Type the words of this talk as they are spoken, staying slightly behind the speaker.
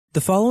The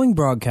following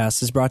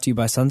broadcast is brought to you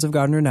by Sons of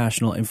God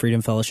International and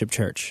Freedom Fellowship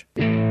Church.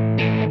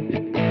 Hello,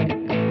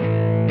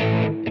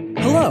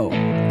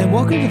 and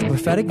welcome to the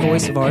prophetic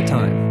voice of our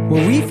time,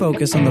 where we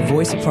focus on the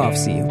voice of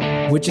prophecy,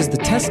 which is the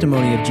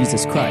testimony of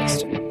Jesus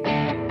Christ.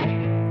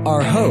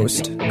 Our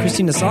host,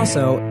 Christina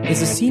Sasso,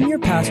 is a senior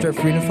pastor at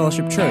Freedom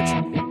Fellowship Church.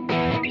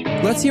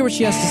 Let's hear what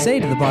she has to say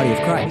to the body of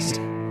Christ.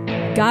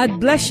 God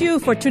bless you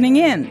for tuning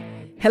in.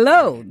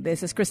 Hello,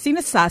 this is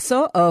Christina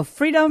Sasso of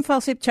Freedom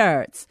Fellowship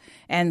Church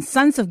and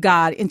Sons of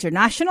God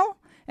International,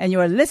 and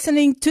you are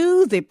listening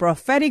to the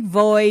prophetic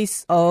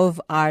voice of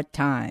our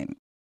time.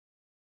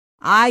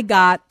 I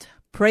got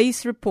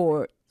praise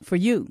report for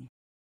you.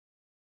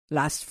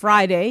 Last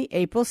Friday,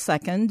 April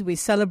 2nd, we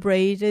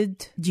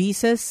celebrated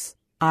Jesus,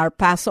 our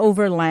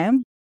Passover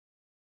Lamb,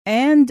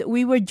 and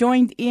we were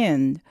joined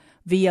in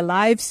via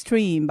live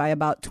stream by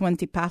about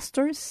 20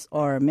 pastors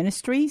or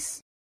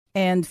ministries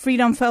and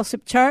Freedom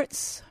Fellowship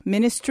Church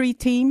ministry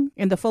team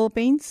in the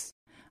Philippines.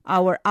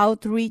 Our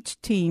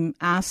outreach team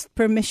asked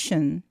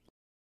permission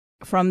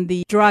from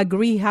the drug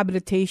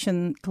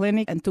rehabilitation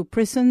clinic and two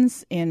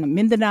prisons in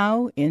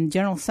Mindanao in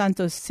General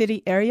Santos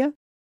City area,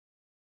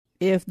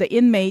 if the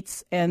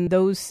inmates and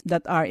those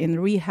that are in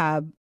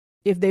rehab,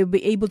 if they will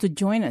be able to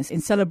join us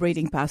in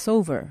celebrating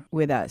Passover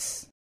with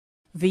us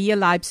via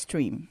live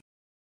stream.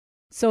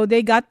 So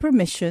they got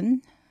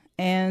permission,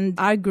 and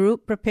our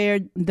group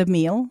prepared the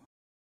meal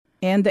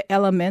and the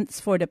elements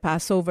for the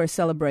Passover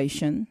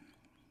celebration.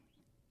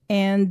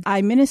 And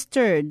I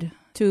ministered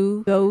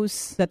to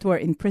those that were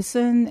in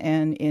prison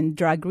and in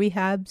drug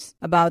rehabs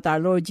about our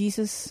Lord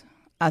Jesus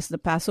as the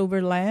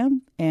Passover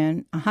Lamb,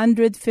 and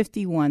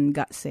 151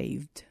 got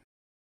saved.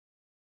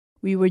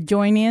 We were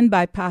joined in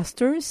by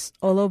pastors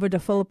all over the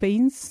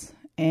Philippines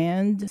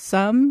and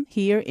some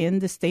here in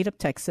the state of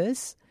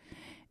Texas,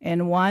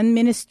 and one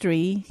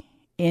ministry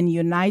in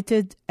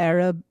United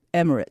Arab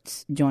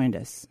Emirates joined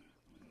us.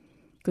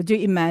 Could you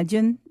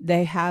imagine?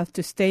 They have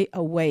to stay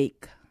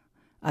awake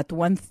at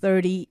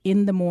 1:30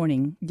 in the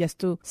morning just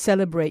to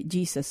celebrate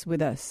Jesus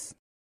with us.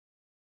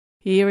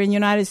 Here in the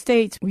United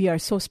States, we are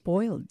so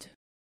spoiled.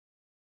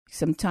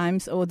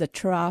 Sometimes, the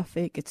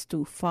traffic, it's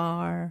too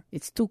far,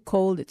 it's too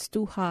cold, it's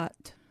too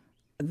hot.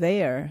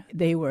 There,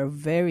 they were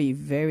very,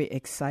 very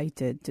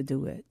excited to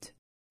do it.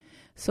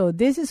 So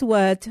this is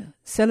what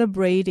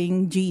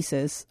celebrating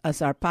Jesus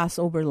as our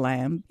Passover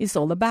Lamb is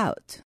all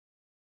about.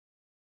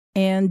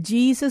 And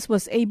Jesus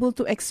was able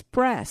to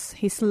express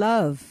his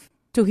love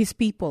to his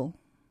people.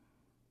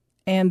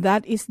 And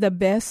that is the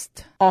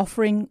best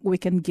offering we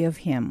can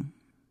give him,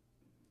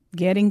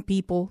 getting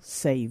people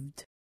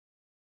saved.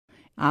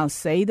 I'll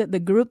say that the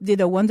group did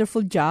a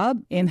wonderful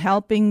job in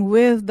helping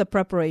with the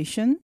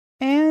preparation,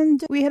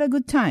 and we had a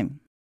good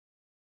time.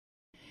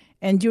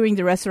 And during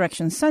the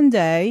Resurrection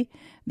Sunday,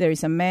 there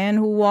is a man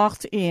who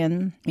walked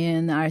in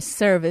our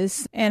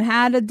service and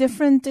had a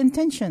different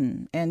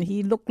intention, and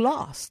he looked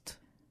lost.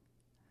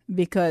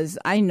 Because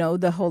I know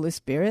the Holy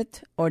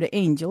Spirit or the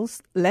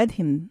angels led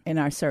him in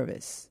our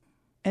service.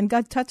 And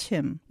God touched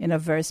him in a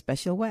very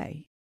special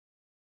way.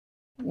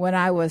 When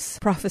I was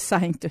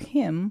prophesying to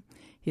him,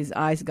 his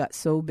eyes got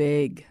so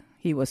big.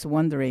 He was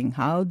wondering,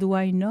 how do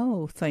I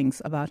know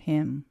things about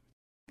him?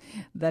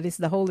 That is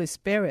the Holy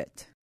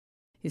Spirit.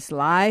 His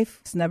life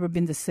has never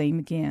been the same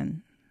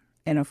again.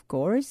 And of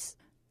course,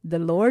 the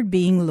Lord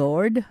being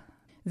Lord,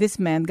 this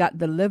man got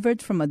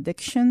delivered from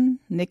addiction,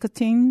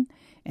 nicotine,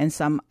 and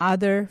some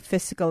other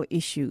physical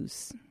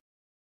issues.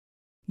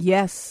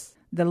 Yes,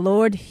 the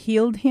Lord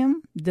healed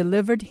him,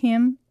 delivered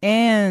him,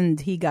 and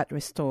he got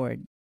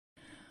restored.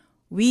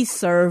 We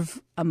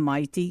serve a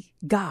mighty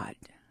God.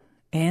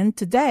 And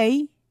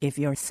today, if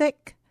you're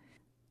sick,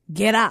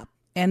 get up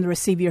and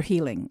receive your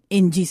healing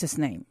in Jesus'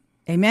 name.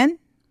 Amen?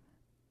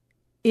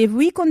 If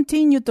we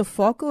continue to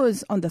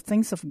focus on the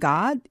things of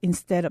God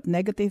instead of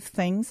negative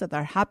things that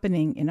are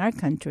happening in our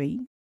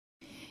country,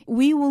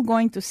 we will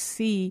going to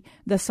see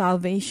the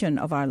salvation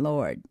of our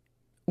Lord.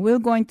 We're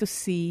going to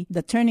see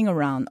the turning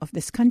around of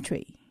this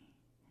country.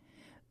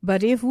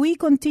 But if we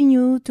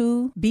continue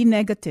to be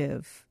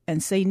negative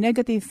and say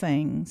negative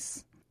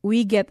things,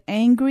 we get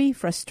angry,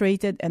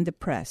 frustrated, and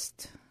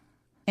depressed.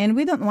 And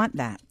we don't want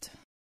that.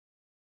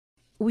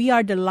 We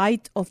are the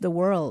light of the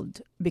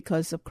world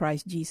because of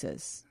Christ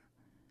Jesus.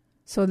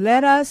 So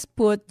let us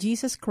put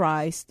Jesus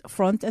Christ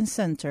front and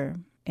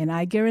center, and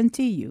I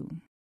guarantee you,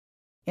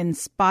 in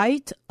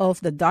spite of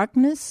the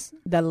darkness,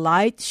 the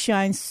light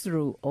shines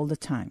through all the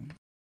time.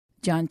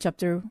 John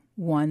chapter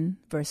 1,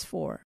 verse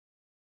 4.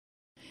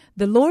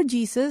 The Lord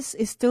Jesus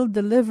is still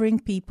delivering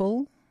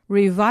people.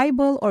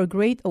 Revival or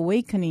great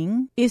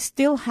awakening is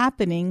still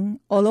happening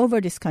all over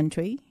this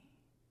country,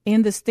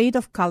 in the state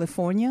of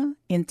California,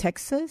 in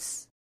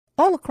Texas,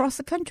 all across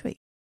the country.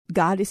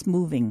 God is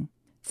moving.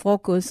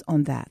 Focus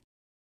on that.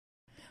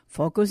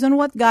 Focus on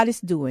what God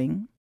is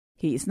doing.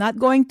 He is not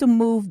going to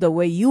move the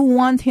way you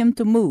want him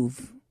to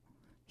move.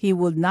 He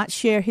will not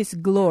share his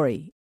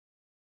glory.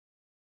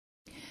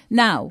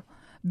 Now,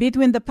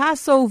 between the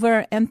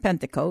Passover and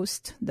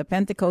Pentecost, the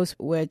Pentecost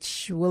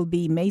which will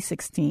be May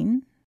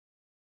 16,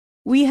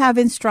 We have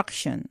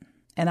instruction,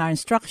 and our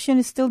instruction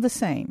is still the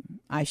same.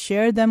 I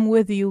shared them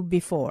with you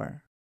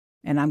before,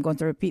 and I'm going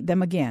to repeat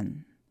them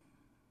again.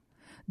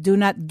 Do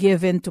not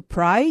give in to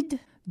pride.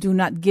 Do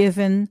not give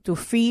in to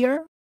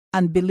fear,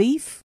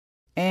 unbelief,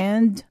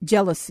 and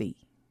jealousy.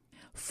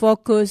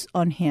 Focus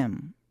on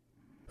Him.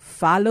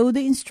 Follow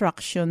the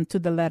instruction to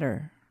the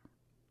letter.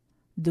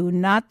 Do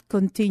not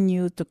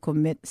continue to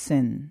commit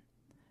sin.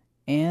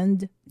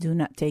 And do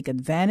not take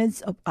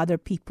advantage of other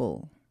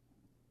people.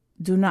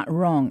 Do not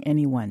wrong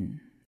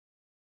anyone.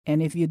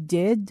 And if you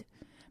did,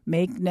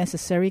 make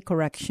necessary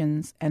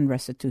corrections and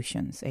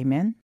restitutions.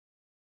 Amen?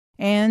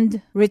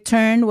 And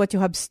return what you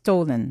have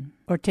stolen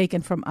or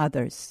taken from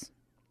others.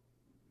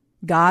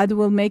 God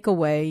will make a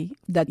way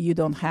that you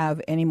don't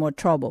have any more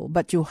trouble,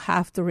 but you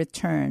have to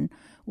return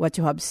what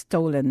you have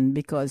stolen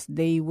because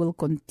they will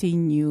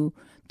continue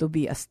to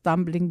be a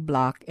stumbling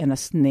block and a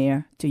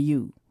snare to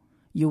you.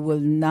 You will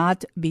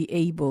not be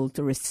able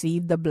to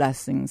receive the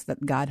blessings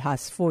that God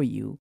has for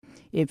you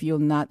if you're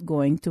not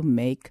going to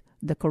make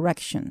the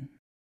correction.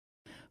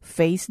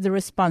 Face the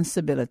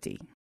responsibility.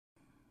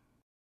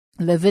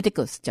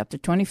 Leviticus chapter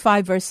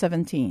 25, verse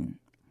 17.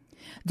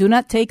 Do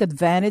not take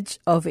advantage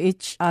of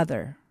each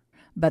other,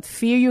 but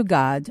fear your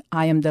God.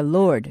 I am the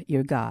Lord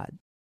your God.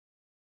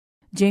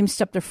 James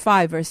chapter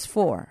 5, verse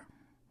 4.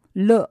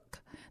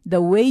 Look,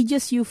 the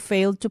wages you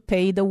failed to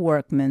pay the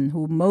workmen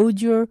who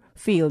mowed your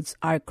fields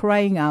are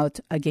crying out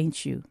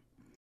against you.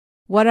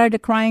 What are they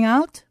crying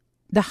out?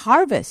 The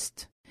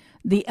harvest.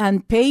 The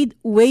unpaid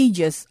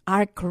wages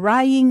are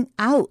crying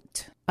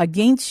out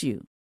against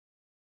you.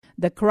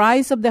 The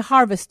cries of the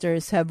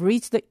harvesters have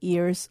reached the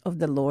ears of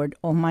the Lord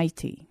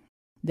Almighty.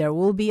 There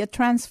will be a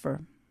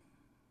transfer.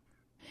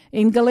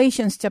 In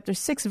Galatians chapter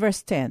 6,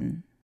 verse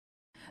 10,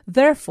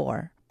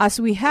 therefore, as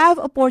we have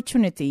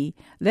opportunity,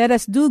 let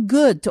us do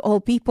good to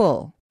all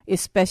people,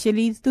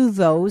 especially to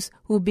those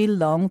who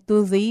belong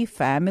to the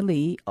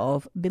family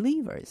of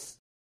believers.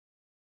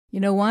 You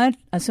know what?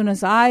 As soon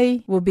as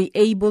I will be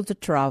able to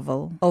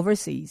travel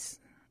overseas,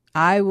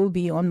 I will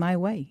be on my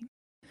way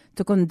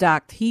to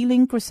conduct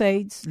healing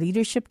crusades,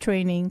 leadership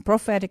training,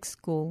 prophetic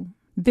school,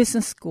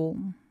 business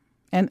school,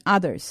 and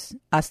others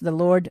as the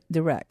Lord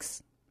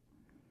directs.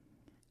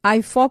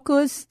 I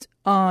focused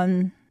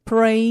on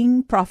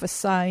praying,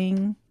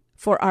 prophesying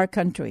for our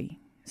country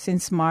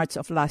since March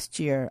of last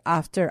year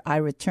after I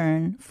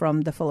returned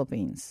from the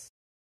Philippines.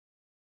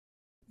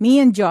 Me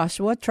and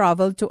Joshua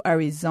traveled to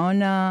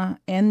Arizona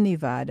and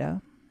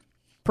Nevada,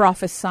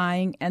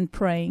 prophesying and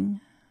praying,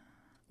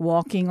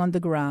 walking on the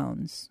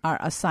grounds, our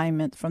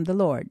assignment from the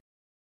Lord.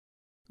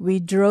 We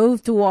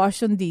drove to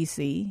Washington,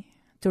 D.C.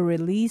 to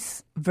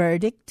release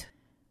verdict,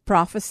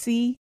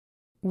 prophecy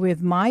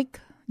with Mike,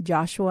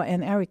 Joshua,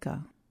 and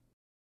Erica.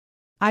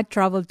 I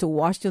traveled to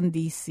Washington,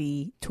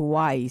 D.C.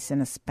 twice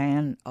in a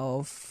span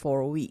of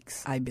 4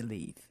 weeks, I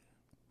believe.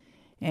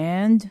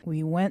 And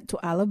we went to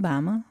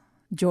Alabama,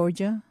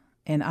 Georgia,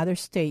 and other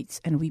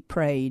states, and we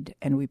prayed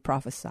and we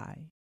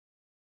prophesied.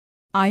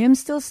 I am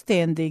still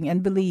standing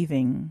and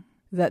believing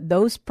that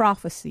those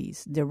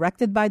prophecies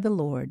directed by the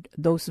Lord,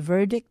 those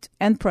verdict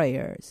and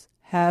prayers,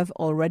 have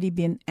already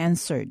been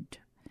answered,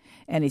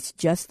 and it's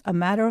just a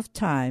matter of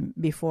time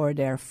before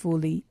they are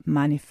fully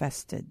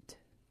manifested.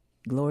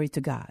 Glory to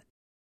God.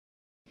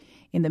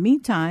 In the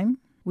meantime,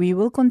 we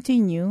will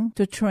continue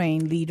to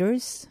train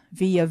leaders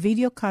via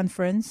video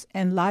conference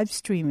and live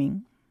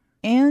streaming.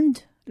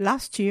 And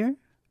last year,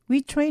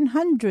 we trained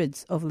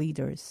hundreds of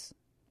leaders.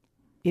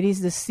 It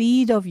is the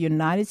seed of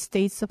United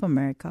States of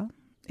America.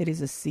 It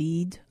is a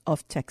seed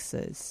of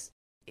Texas.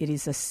 It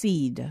is a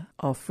seed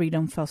of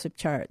Freedom Fellowship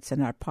Church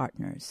and our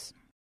partners.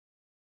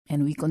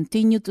 And we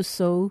continue to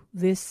sow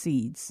these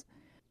seeds,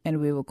 and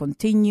we will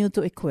continue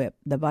to equip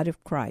the body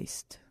of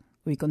Christ.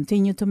 We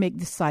continue to make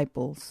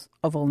disciples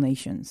of all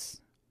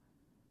nations.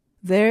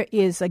 There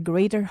is a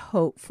greater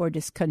hope for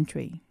this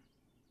country.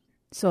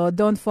 So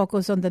don't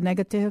focus on the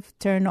negative.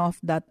 Turn off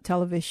that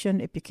television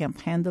if you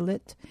can't handle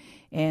it.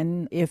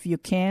 And if you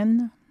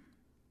can,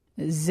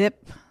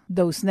 zip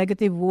those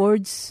negative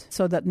words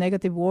so that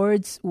negative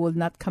words will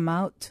not come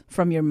out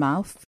from your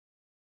mouth.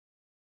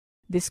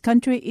 This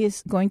country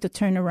is going to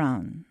turn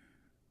around.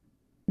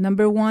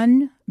 Number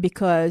one,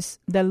 because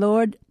the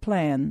Lord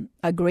planned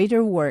a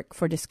greater work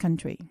for this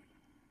country.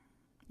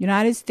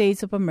 United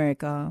States of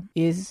America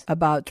is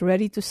about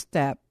ready to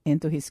step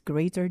into His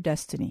greater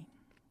destiny.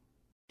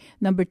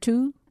 Number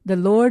two, the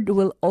Lord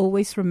will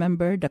always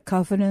remember the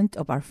covenant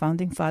of our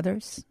founding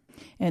fathers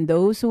and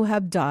those who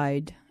have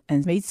died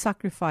and made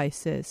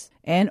sacrifices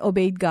and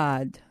obeyed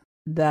God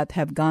that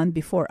have gone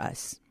before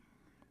us.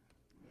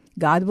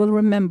 God will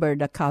remember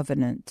the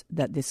covenant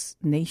that this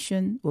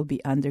nation will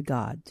be under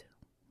God.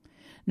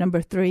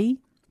 Number three,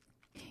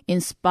 in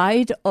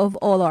spite of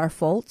all our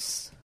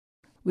faults,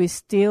 we're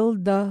still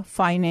the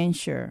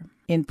financier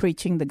in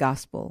preaching the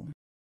gospel.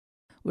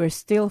 We're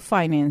still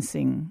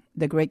financing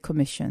the Great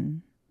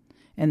Commission.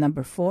 And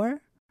number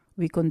four,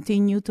 we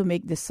continue to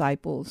make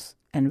disciples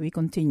and we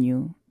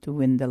continue to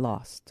win the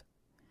lost.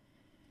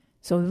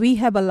 So we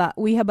have a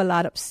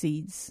lot of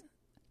seeds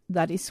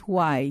that is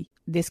why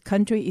this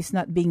country is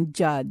not being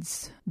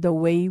judged the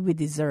way we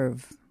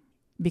deserve.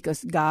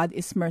 Because God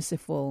is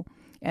merciful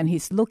and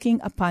He's looking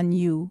upon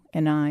you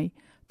and I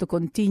to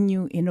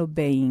continue in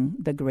obeying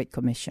the Great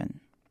Commission.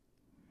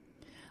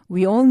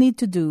 We all need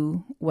to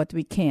do what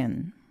we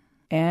can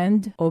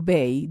and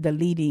obey the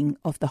leading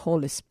of the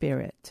Holy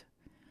Spirit.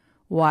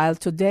 While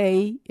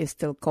today is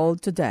still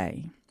called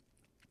today,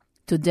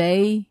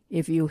 today,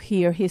 if you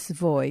hear His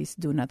voice,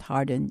 do not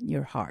harden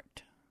your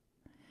heart.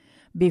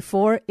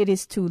 Before it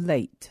is too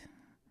late,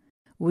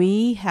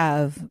 we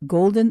have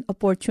golden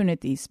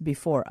opportunities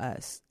before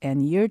us,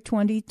 and year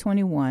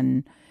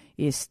 2021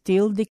 is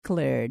still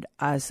declared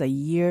as a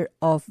year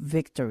of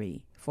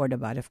victory for the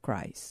body of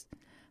Christ.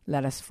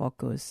 Let us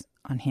focus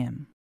on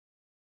Him.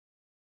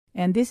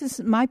 And this is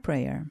my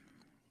prayer,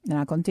 and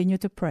I'll continue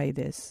to pray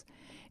this.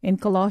 In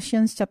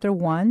Colossians chapter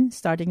 1,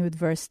 starting with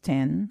verse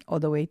 10, all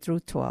the way through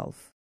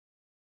 12.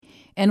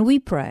 And we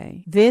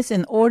pray this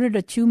in order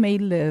that you may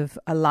live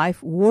a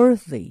life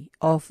worthy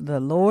of the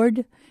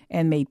Lord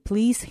and may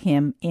please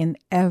Him in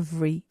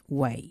every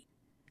way.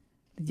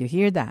 Did you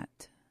hear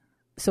that?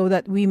 So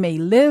that we may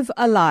live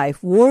a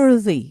life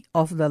worthy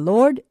of the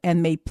Lord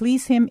and may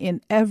please Him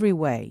in every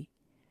way,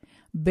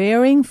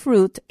 bearing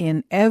fruit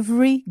in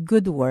every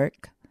good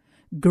work,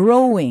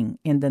 growing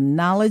in the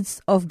knowledge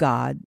of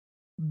God,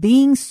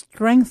 being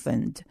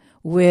strengthened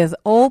with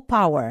all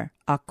power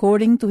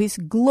according to His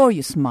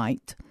glorious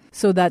might,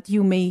 so that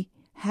you may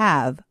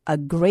have a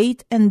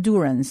great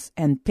endurance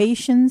and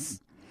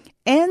patience,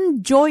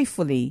 and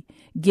joyfully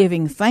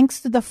giving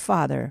thanks to the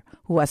Father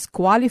who has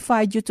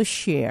qualified you to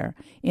share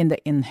in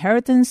the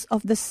inheritance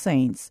of the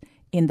saints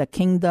in the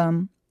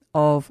kingdom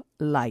of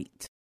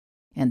light.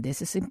 And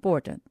this is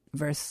important.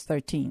 Verse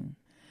 13.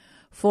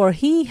 For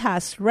He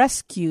has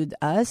rescued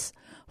us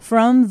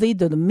from the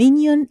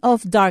dominion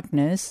of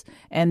darkness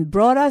and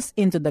brought us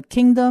into the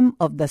kingdom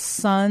of the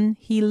Son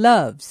He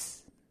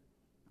loves.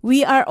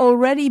 We are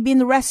already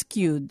been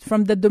rescued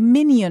from the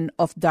dominion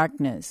of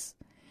darkness.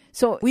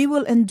 So we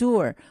will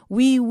endure.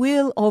 We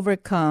will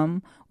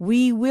overcome.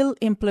 We will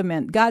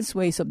implement God's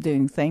ways of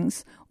doing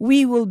things.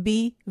 We will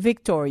be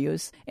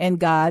victorious, and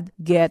God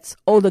gets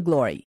all the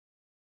glory.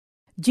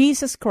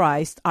 Jesus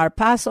Christ, our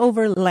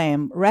Passover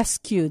Lamb,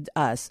 rescued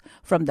us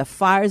from the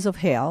fires of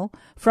hell,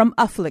 from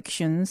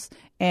afflictions,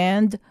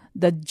 and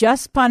the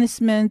just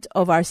punishment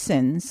of our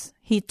sins.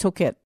 He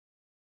took it.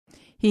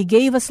 He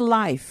gave us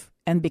life,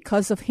 and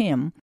because of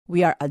Him,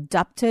 we are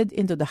adopted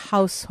into the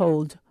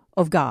household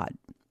of God.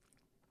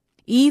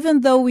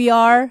 Even though we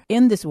are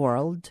in this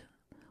world,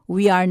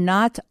 we are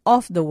not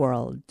of the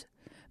world.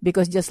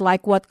 Because just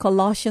like what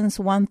Colossians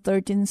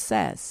 1:13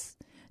 says,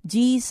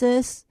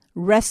 Jesus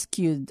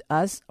rescued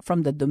us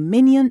from the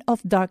dominion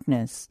of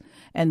darkness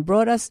and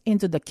brought us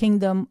into the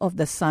kingdom of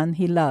the Son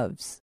He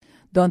loves.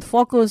 Don't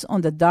focus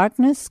on the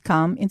darkness,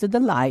 come into the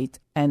light,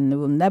 and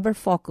we'll never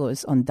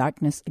focus on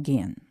darkness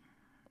again.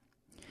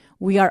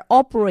 We are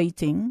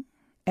operating,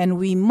 and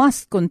we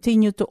must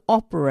continue to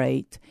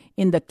operate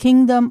in the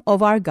kingdom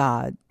of our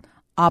God,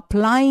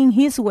 applying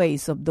His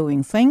ways of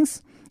doing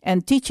things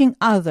and teaching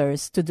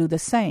others to do the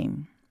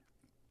same.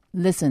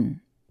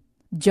 Listen,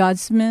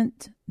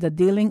 judgment, the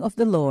dealing of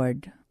the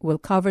Lord, will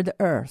cover the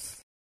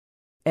earth.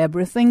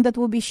 Everything that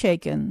will be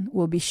shaken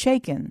will be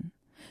shaken.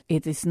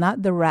 It is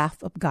not the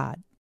wrath of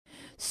God,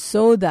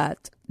 so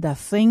that the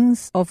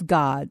things of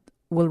God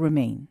will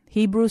remain.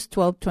 Hebrews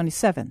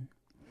 12:27.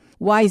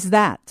 Why is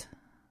that?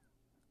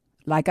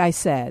 Like I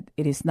said,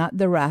 it is not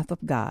the wrath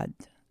of God.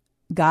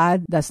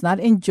 God does not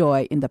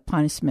enjoy in the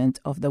punishment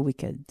of the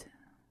wicked.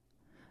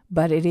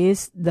 But it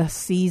is the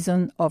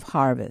season of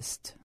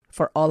harvest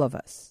for all of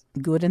us,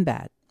 good and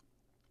bad.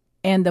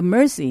 And the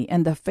mercy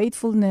and the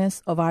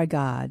faithfulness of our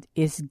God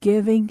is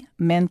giving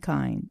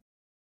mankind,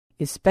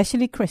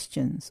 especially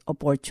Christians,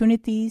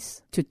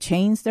 opportunities to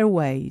change their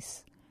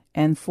ways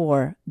and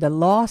for the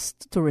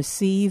lost to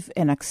receive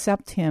and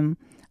accept Him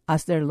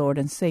as their Lord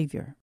and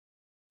Savior.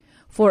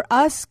 For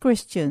us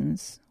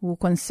Christians who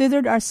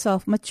considered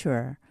ourselves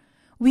mature,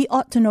 we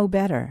ought to know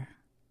better,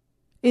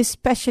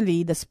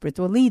 especially the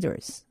spiritual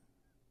leaders.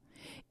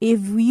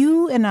 If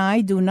you and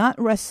I do not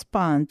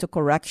respond to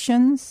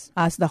corrections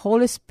as the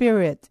Holy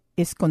Spirit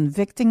is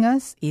convicting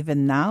us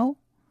even now,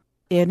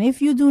 and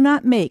if you do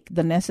not make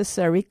the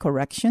necessary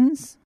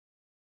corrections,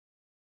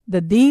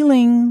 the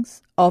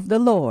dealings of the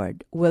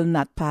Lord will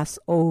not pass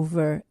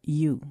over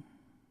you.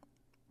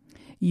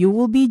 You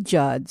will be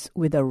judged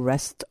with the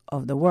rest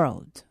of the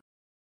world.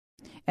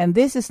 And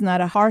this is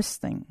not a harsh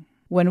thing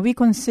when we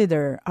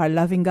consider our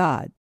loving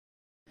God.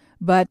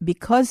 But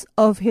because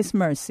of His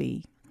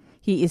mercy,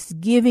 He is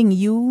giving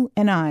you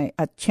and I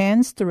a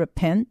chance to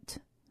repent,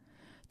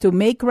 to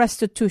make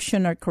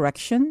restitution or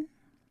correction.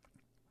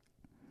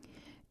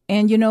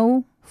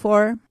 And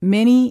for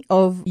many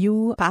of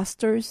you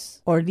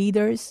pastors or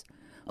leaders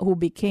who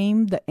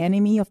became the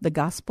enemy of the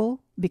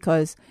gospel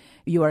because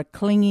you are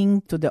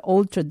clinging to the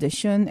old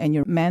tradition and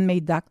your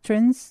man-made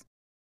doctrines,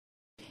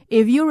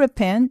 if you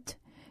repent,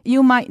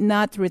 you might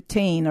not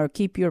retain or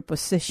keep your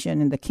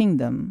position in the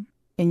kingdom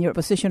in your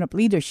position of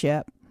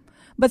leadership,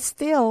 but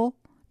still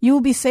you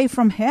will be saved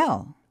from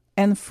hell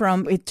and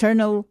from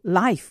eternal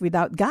life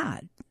without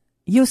God.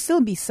 You'll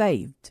still be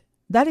saved.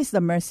 That is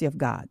the mercy of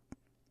God.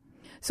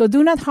 So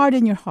do not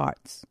harden your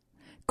hearts.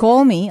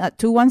 Call me at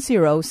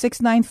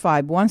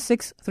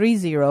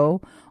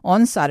 210-695-1630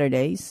 on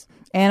Saturdays,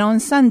 and on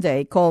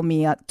Sunday, call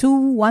me at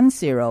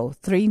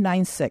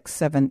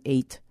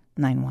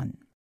 210-396-7891.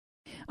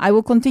 I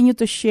will continue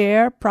to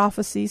share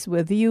prophecies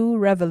with you,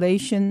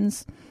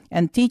 revelations,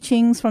 and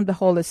teachings from the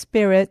Holy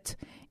Spirit,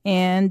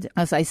 and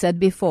as I said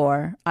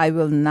before, I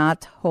will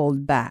not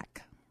hold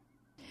back.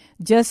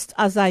 Just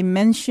as I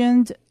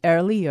mentioned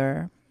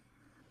earlier,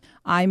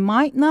 I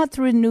might not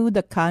renew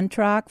the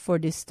contract for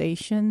this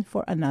station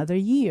for another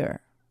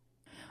year.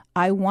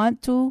 I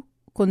want to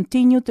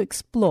continue to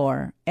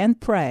explore and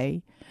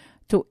pray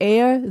to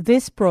air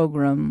this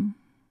program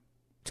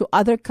to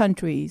other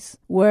countries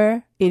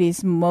where it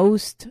is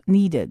most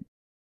needed,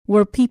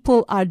 where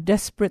people are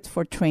desperate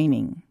for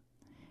training.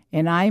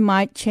 And I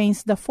might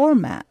change the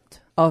format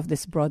of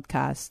this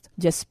broadcast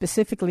just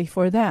specifically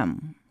for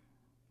them.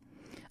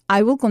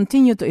 I will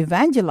continue to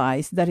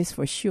evangelize, that is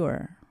for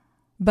sure.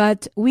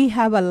 But we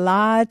have a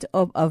lot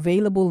of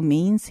available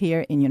means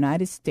here in the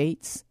United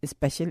States,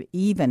 especially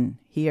even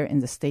here in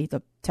the state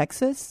of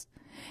Texas.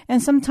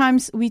 And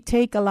sometimes we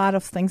take a lot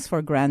of things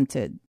for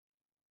granted.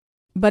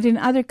 But in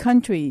other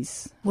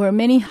countries, where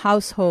many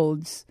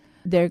households,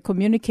 their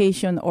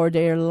communication or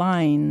their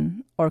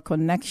line or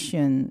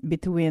connection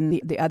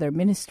between the other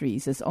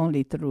ministries is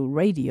only through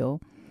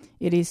radio,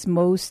 it is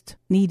most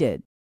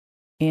needed.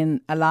 In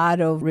a lot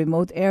of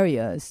remote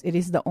areas, it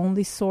is the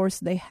only source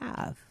they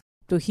have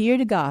to hear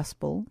the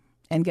gospel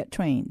and get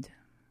trained.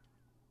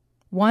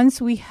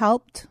 Once we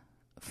helped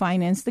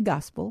finance the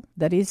gospel,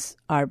 that is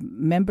our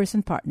members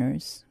and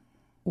partners,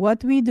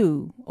 what we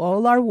do,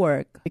 all our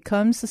work,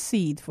 becomes a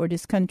seed for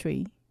this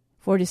country,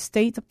 for the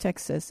state of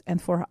Texas,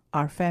 and for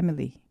our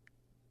family.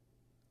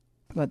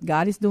 What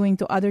God is doing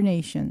to other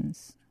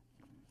nations,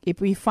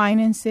 if we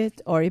finance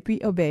it or if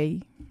we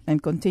obey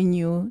and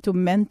continue to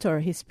mentor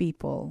His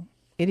people,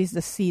 it is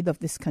the seed of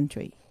this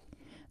country.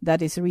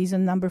 That is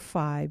reason number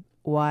 5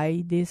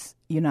 why this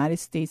United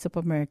States of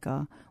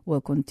America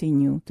will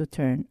continue to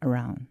turn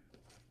around.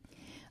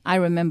 I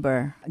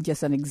remember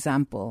just an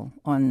example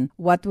on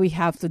what we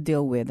have to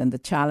deal with and the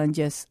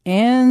challenges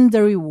and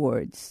the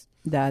rewards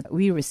that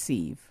we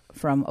receive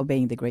from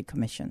obeying the Great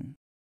Commission.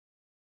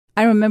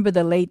 I remember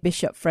the late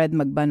Bishop Fred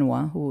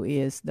Magbanwa, who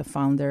is the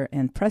founder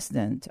and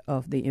president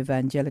of the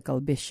Evangelical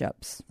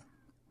Bishops.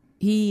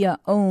 He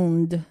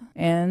owned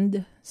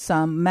and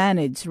some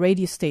managed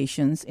radio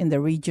stations in the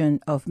region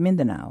of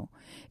Mindanao.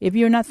 If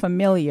you're not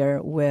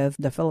familiar with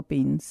the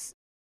Philippines,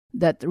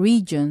 that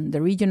region,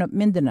 the region of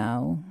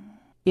Mindanao,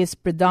 is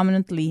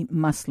predominantly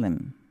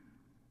Muslim.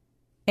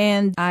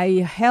 And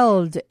I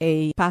held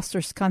a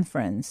pastor's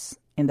conference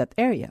in that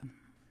area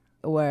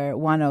where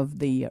one of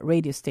the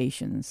radio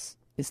stations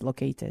is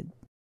located.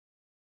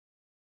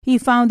 He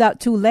found out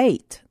too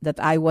late that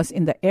I was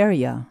in the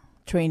area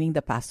training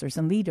the pastors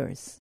and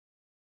leaders.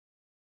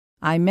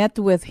 I met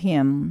with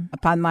him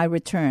upon my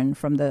return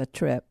from the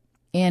trip,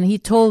 and he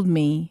told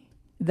me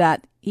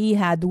that he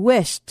had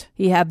wished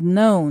he had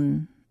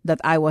known that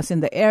I was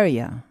in the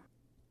area,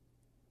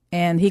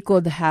 and he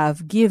could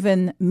have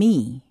given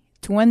me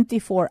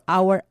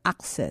 24-hour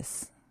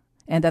access,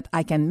 and that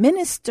I can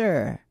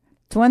minister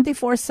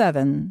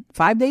 24/7,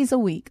 5 days a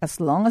week, as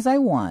long as I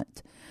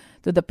want,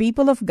 to the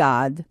people of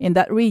God in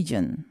that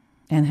region,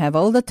 and have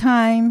all the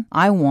time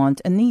I want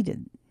and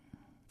needed.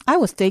 I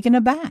was taken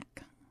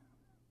aback.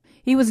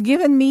 He was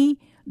giving me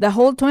the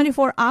whole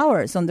 24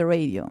 hours on the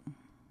radio,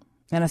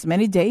 and as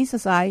many days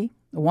as I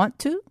want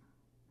to.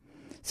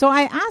 So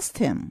I asked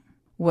him,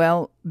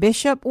 well,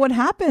 Bishop, what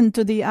happened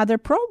to the other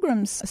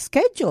programs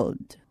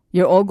scheduled?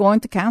 You're all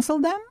going to cancel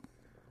them?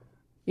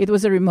 It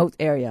was a remote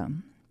area.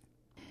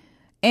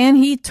 And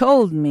he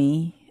told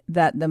me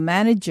that the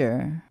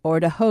manager or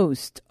the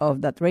host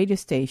of that radio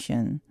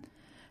station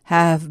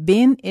have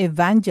been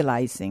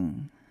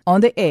evangelizing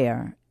on the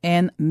air,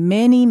 and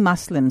many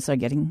Muslims are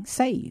getting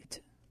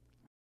saved.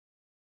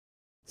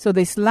 So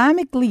the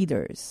Islamic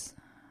leaders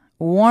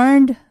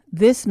warned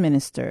this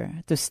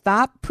minister to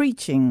stop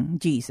preaching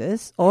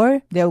Jesus,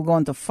 or they were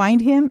going to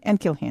find him and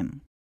kill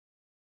him.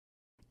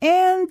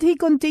 And he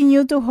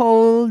continued to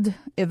hold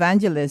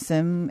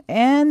evangelism,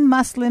 and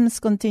Muslims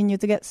continued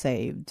to get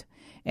saved.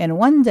 And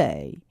one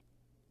day,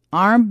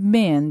 armed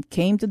men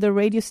came to the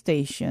radio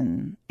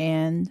station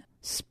and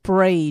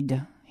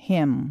sprayed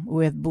him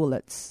with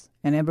bullets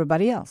and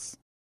everybody else.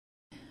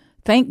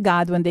 Thank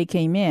God when they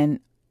came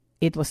in,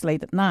 it was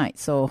late at night,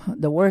 so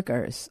the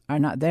workers are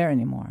not there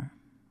anymore.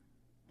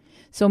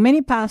 So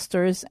many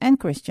pastors and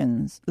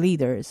Christians,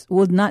 leaders,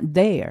 would not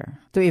dare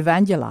to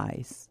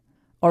evangelize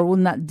or would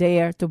not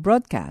dare to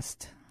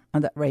broadcast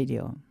on that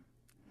radio.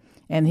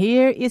 And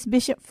here is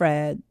Bishop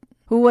Fred,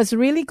 who was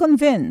really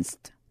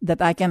convinced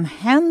that I can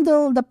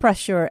handle the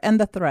pressure and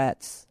the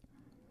threats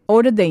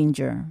or the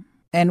danger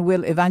and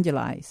will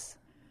evangelize.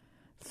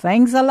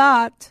 Thanks a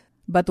lot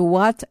But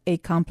what a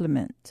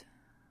compliment.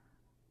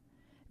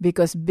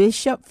 Because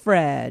Bishop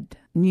Fred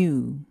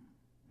knew,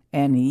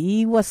 and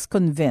he was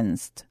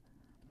convinced,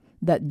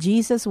 that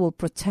Jesus will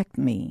protect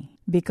me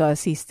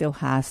because he still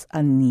has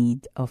a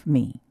need of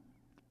me.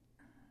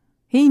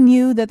 He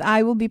knew that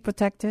I will be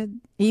protected.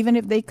 Even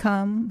if they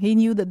come, he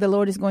knew that the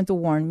Lord is going to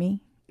warn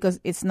me because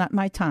it's not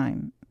my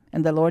time.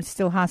 And the Lord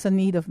still has a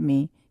need of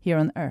me here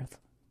on earth.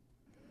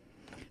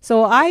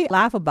 So I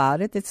laugh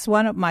about it. It's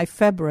one of my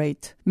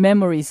favorite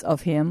memories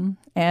of him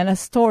and a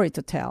story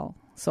to tell.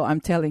 So I'm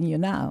telling you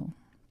now.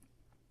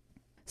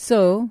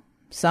 So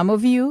some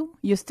of you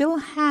still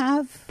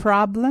have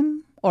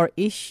problem or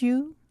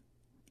issue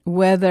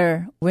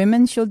whether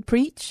women should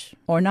preach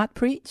or not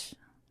preach.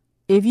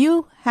 If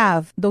you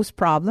have those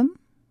problems,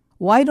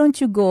 why don't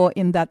you go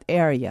in that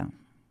area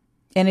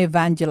and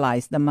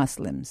evangelize the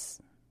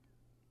Muslims?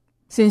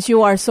 Since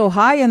you are so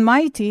high and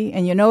mighty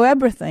and you know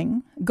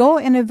everything, go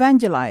and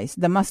evangelize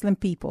the Muslim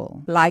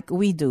people like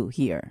we do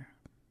here,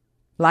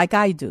 like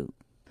I do.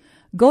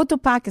 Go to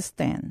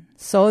Pakistan,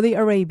 Saudi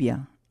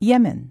Arabia,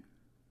 Yemen,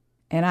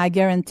 and I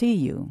guarantee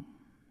you,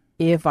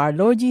 if our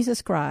Lord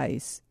Jesus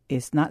Christ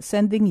is not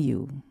sending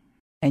you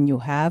and you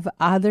have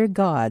other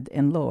God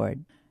and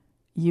Lord,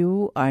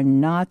 you are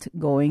not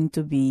going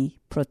to be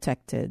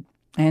protected,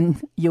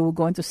 and you're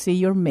going to see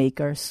your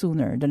Maker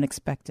sooner than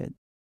expected.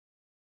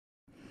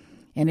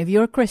 And if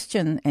you're a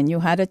Christian and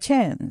you had a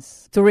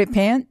chance to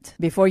repent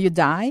before you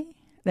die,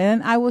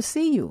 then I will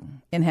see you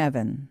in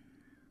heaven.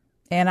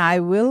 And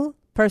I will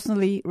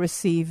personally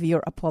receive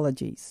your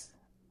apologies.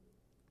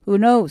 Who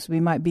knows, we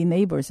might be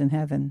neighbors in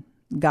heaven.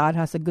 God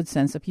has a good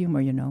sense of humor,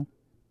 you know.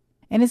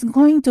 And it's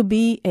going to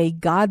be a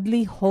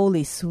godly,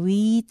 holy,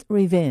 sweet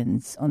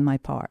revenge on my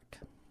part.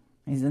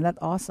 Isn't that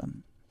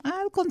awesome?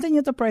 I'll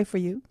continue to pray for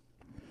you.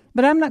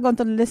 But I'm not going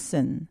to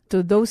listen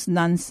to those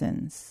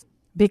nonsense.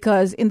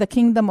 Because in the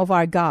kingdom of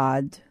our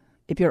God,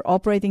 if you're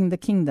operating in the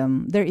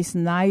kingdom, there is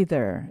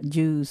neither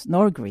Jews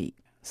nor Greek,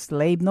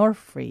 slave nor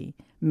free,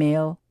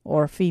 male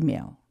or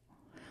female.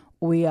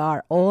 We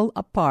are all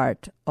a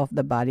part of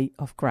the body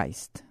of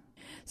Christ.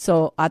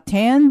 So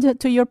attend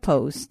to your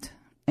post,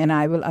 and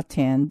I will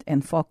attend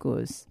and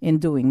focus in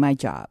doing my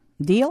job.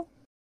 Deal?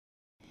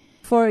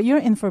 For your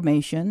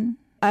information,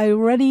 I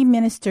already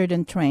ministered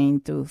and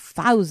trained to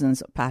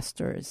thousands of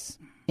pastors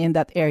in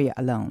that area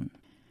alone.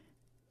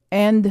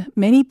 And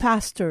many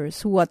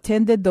pastors who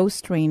attended those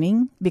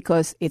training,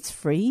 because it's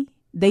free,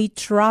 they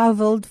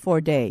traveled for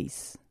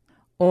days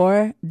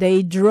or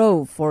they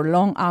drove for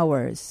long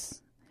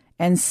hours,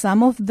 and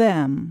some of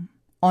them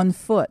on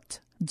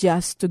foot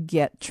just to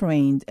get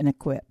trained and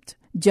equipped,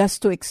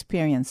 just to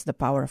experience the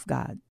power of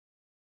God.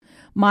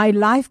 My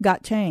life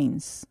got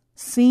changed,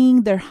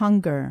 seeing their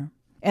hunger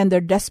and their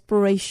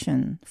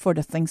desperation for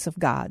the things of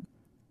God.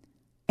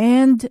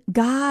 And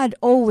God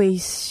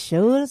always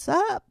shows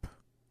up.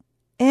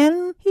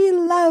 And He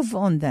loves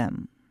on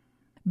them.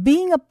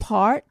 Being a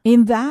part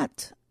in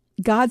that,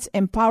 God's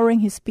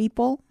empowering His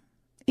people,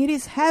 it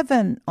is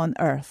heaven on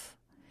earth.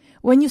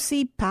 When you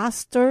see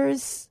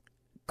pastors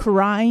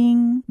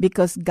crying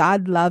because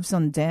God loves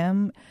on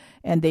them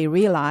and they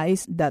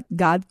realize that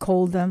God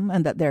called them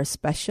and that they're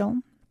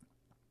special,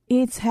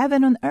 it's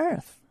heaven on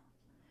earth.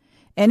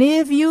 And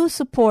if you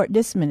support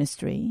this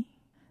ministry,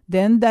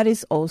 then that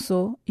is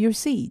also your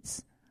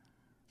seeds.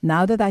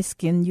 Now that I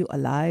skinned you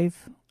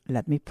alive,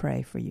 let me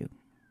pray for you.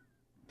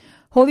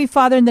 Holy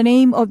Father, in the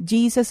name of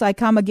Jesus, I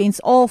come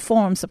against all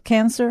forms of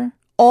cancer,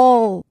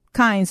 all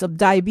kinds of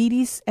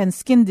diabetes and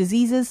skin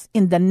diseases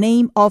in the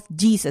name of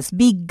Jesus.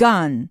 Be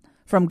gone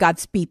from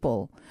God's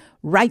people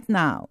right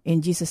now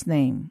in Jesus'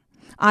 name.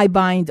 I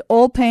bind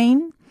all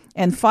pain,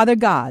 and Father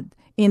God,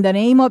 in the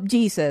name of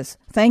Jesus,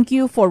 thank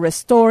you for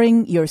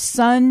restoring your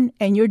son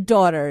and your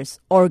daughter's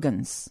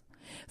organs.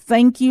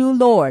 Thank you,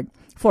 Lord,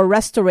 for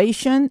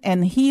restoration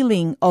and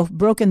healing of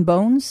broken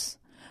bones.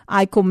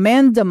 I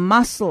command the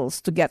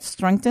muscles to get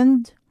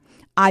strengthened.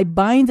 I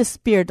bind the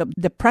spirit of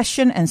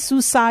depression and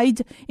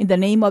suicide in the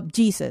name of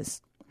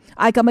Jesus.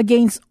 I come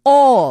against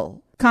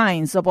all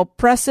kinds of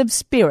oppressive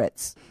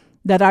spirits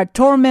that are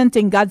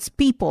tormenting God's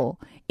people.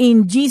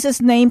 In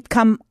Jesus' name,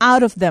 come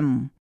out of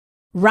them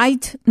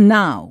right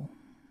now.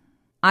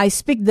 I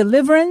speak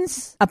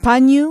deliverance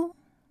upon you,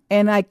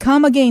 and I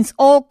come against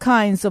all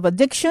kinds of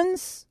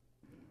addictions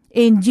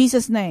in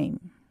Jesus'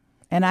 name.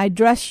 And I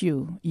address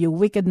you, you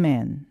wicked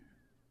man.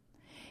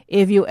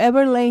 If you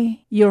ever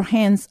lay your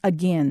hands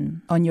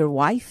again on your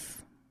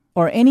wife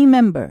or any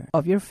member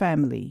of your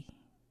family,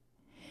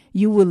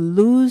 you will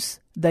lose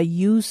the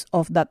use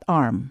of that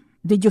arm.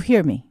 Did you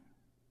hear me?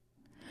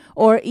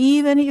 Or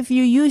even if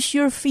you use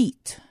your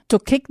feet to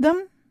kick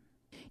them,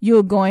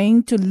 you're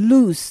going to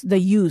lose the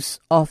use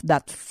of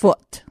that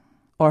foot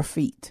or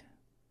feet.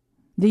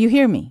 Do you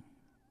hear me?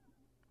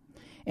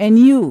 And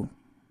you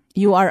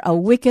are a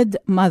wicked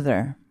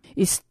mother.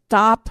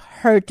 Stop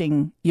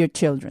hurting your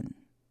children.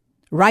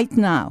 Right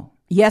now,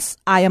 yes,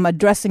 I am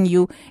addressing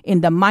you in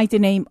the mighty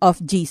name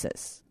of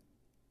Jesus.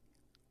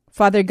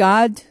 Father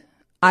God,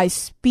 I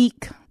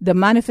speak the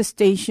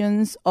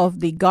manifestations of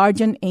the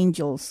guardian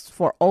angels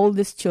for all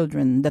these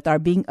children that are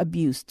being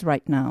abused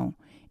right now,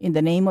 in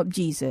the name of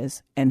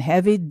Jesus, and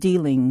heavy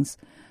dealings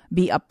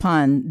be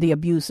upon the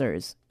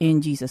abusers,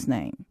 in Jesus'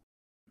 name.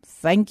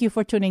 Thank you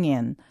for tuning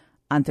in.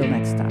 Until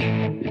next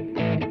time.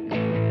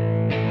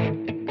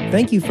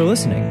 Thank you for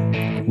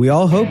listening. We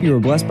all hope you were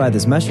blessed by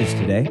this message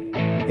today.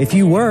 If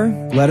you were,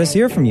 let us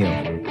hear from you.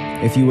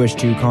 If you wish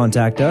to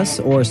contact us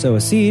or sow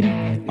a seed,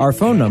 our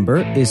phone number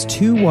is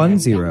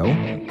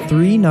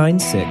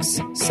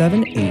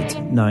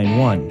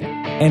 210-396-7891.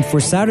 And for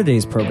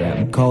Saturday's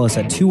program, call us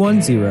at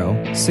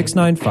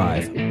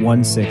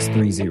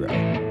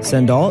 210-695-1630.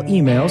 Send all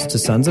emails to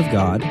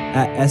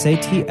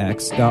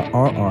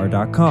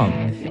sonsofgod@satx.rr.com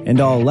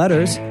and all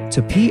letters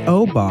to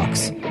P.O.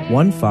 Box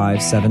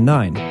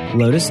 1579,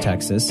 Lotus,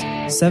 Texas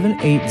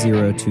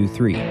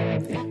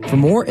 78023. For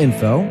more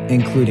info,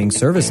 including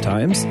service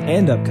times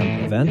and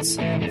upcoming events,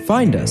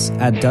 find us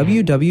at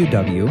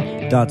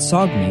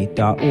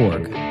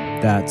www.sogmi.org.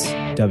 That's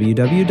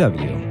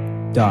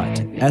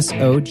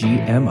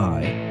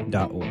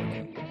www.sogmi.org.